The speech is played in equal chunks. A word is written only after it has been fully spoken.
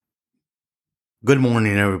Good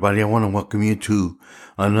morning, everybody. I want to welcome you to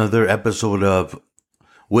another episode of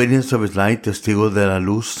Witness of His Light, Testigo de la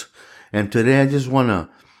Luz. And today I just want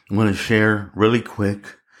to share really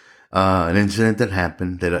quick an incident that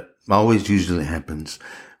happened that always usually happens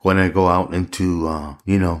when I go out into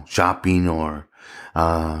shopping or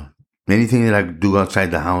anything that I do outside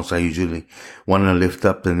the house. I usually want to lift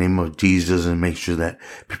up the name of Jesus and make sure that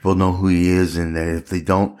people know who He is, and that if they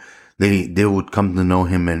don't, they would come to know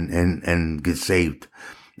Him and get saved.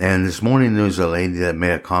 And this morning there was a lady that made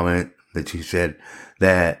a comment that she said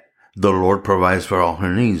that the Lord provides for all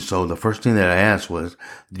her needs. So the first thing that I asked was,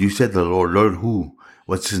 you said the Lord who?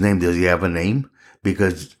 What's His name? Does He have a name?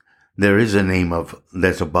 Because there is a name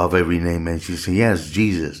that's above every name. And she said, yes,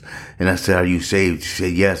 Jesus. And I said, are you saved? She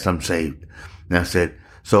said, yes, I'm saved. And I said,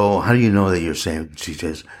 so how do you know that you're saved? She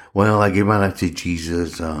says, well, I gave my life to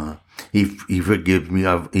Jesus. He forgave me.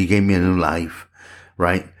 He gave me a new life,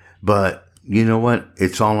 right? But you know what?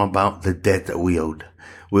 It's all about the debt that we owed.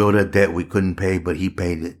 We owed a debt we couldn't pay, but He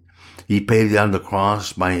paid it. He paid it on the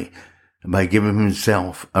cross by giving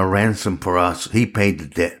Himself a ransom for us. He paid the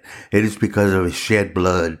debt. It is because of His shed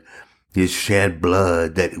blood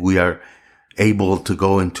that we are able to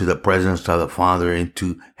go into the presence of the Father,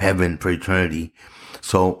 into heaven for eternity.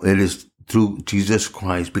 So it is through Jesus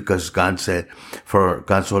Christ, because God said, for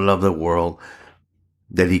God so loved the world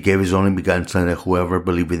that He gave His only begotten Son, that whoever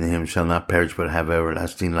believeth in Him shall not perish but have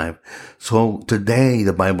everlasting life. So today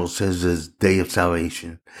the Bible says is day of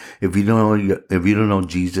salvation. If you don't know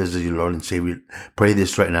Jesus as your Lord and Savior, pray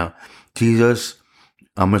this right now. Jesus,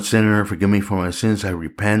 I'm a sinner. Forgive me for my sins. I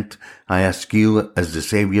repent. I ask You as the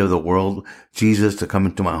Savior of the world, Jesus, to come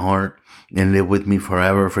into my heart and live with me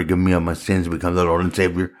forever. Forgive me of my sins. Become the Lord and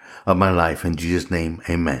Savior of my life. In Jesus' name,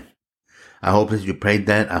 amen. I hope that you prayed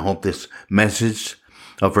that. I hope this message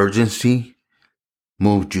of urgency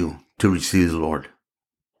moved you to receive the Lord.